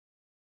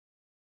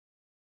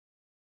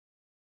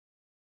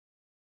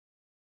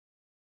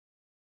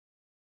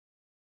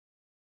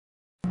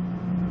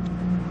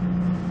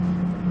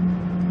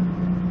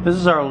This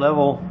is our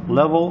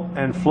level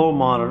and flow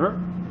monitor,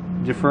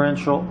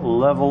 differential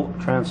level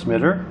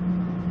transmitter,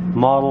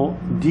 model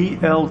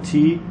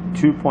DLT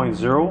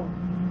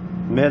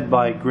 2.0, made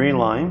by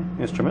Greyline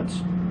Instruments,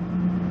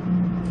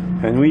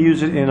 and we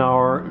use it in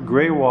our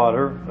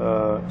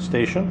Greywater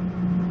station,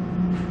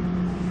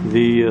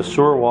 the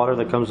sewer water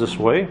that comes this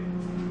way.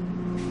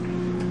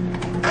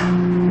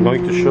 I'm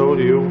going to show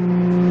you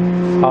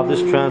how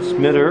this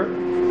transmitter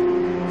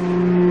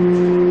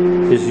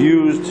is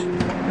used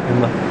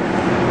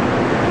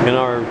in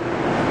our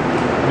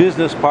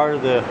business part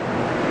of the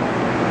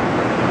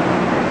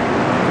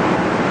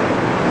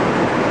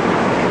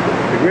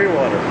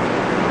Greywater.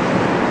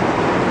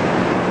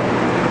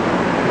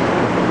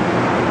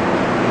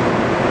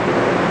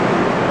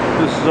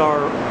 This is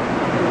our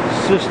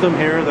system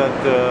here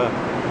that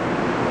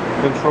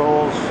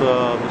controls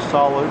the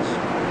solids,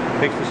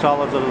 takes the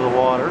solids out of the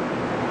water,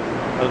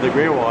 out of the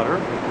Greywater.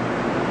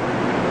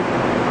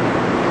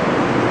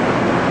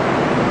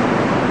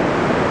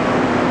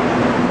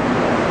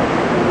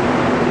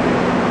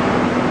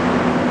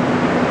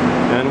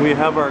 And we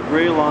have our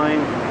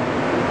Greyline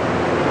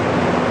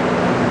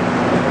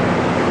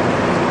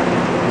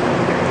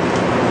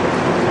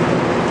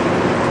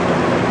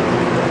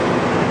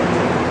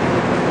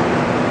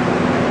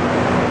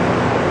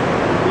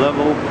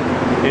level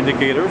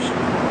indicators.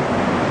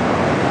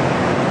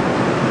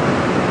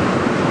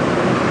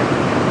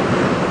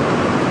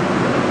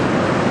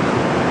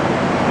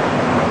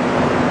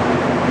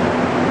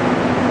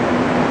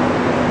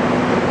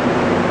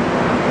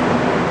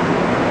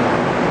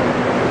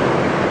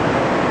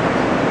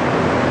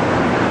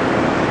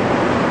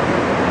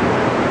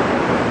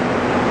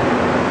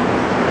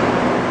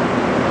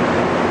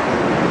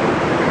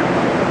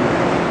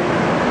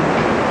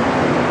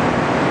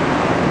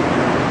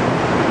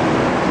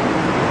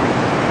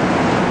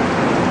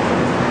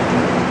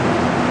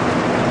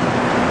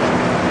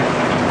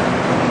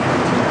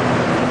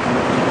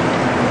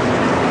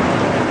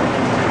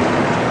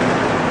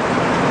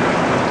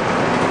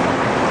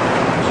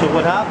 So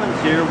what happens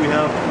here, we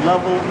have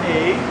level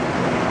A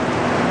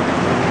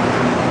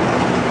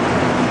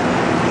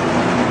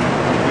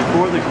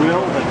before the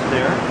grill that's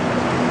there,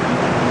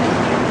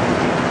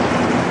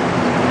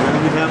 and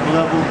then we have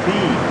level B.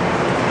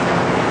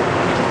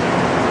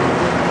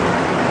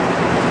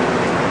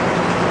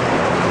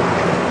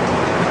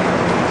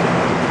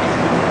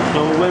 So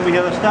when we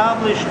have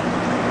established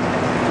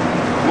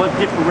what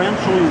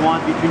differential we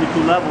want between the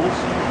two levels,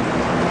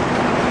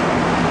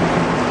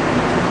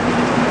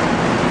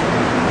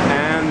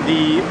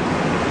 the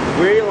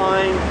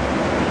Greyline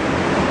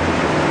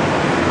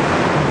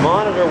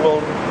monitor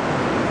will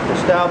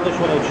establish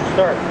when it should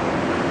start.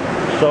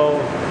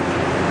 So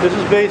this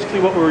is basically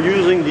what we're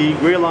using the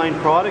Greyline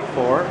product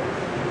for,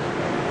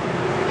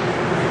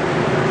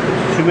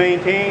 to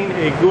maintain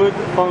a good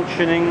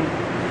functioning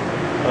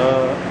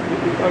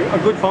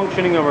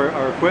of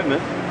our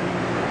equipment,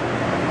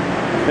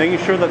 making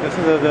sure that this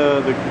is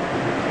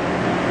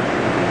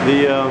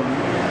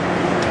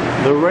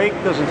the rake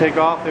doesn't take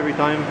off every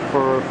time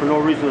for no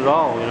reason at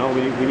all. You know,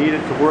 we need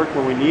it to work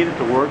when we need it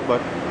to work,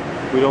 but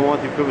we don't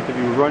want the equipment to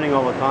be running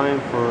all the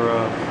time for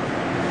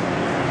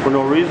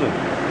no reason.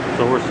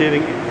 So we're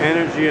saving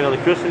energy and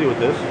electricity with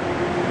this,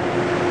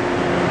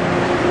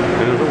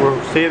 and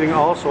we're saving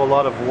also a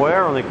lot of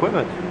wear on the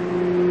equipment.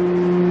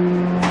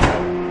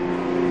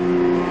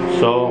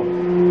 So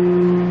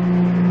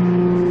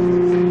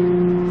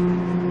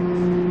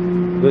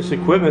this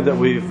equipment that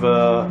we've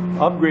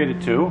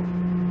upgraded to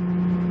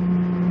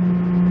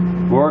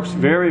works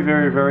very,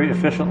 very, very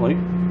efficiently,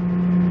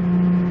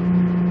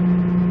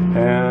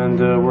 and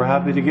we're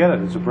happy to get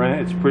it. It's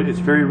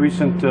very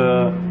recent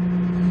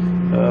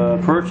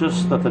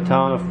purchase that the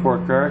Town of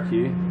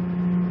Port-Cartier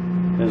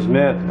has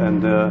made,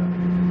 and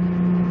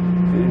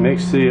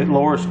it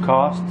lowers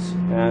costs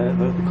and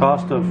the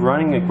cost of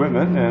running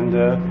equipment, and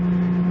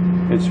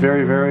it's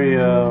very, very,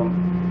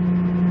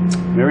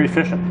 very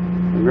efficient,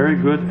 a very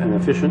good and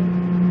efficient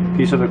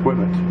piece of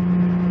equipment.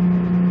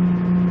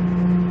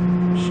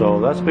 So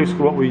that's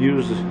basically what we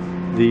use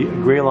the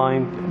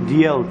Greyline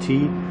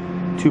DLT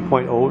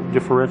 2.0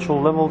 differential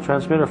level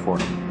transmitter for.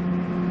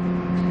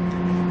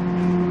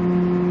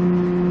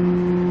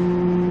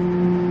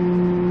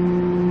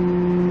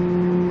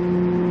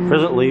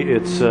 Presently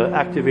it's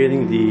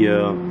activating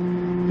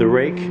the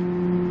rake.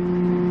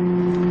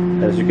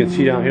 As you can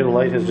see down here, the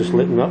light has just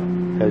lit up.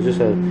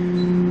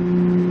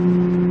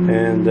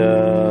 And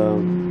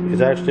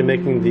it's actually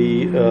making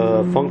the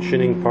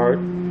functioning part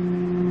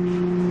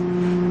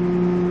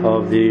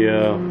of the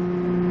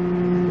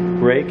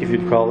rake, if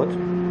you'd call it,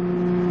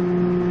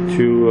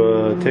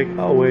 to take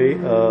away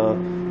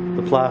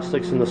the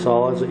plastics and the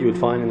solids that you would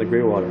find in the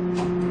Greywater.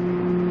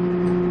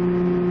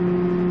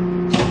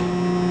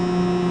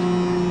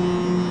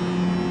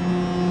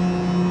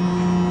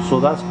 So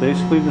that's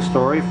basically the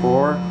story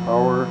for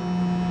our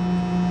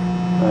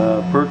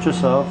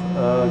purchase of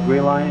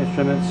Greyline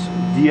Instruments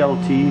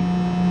DLT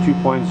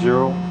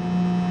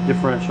 2.0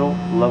 differential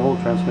level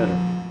transmitter.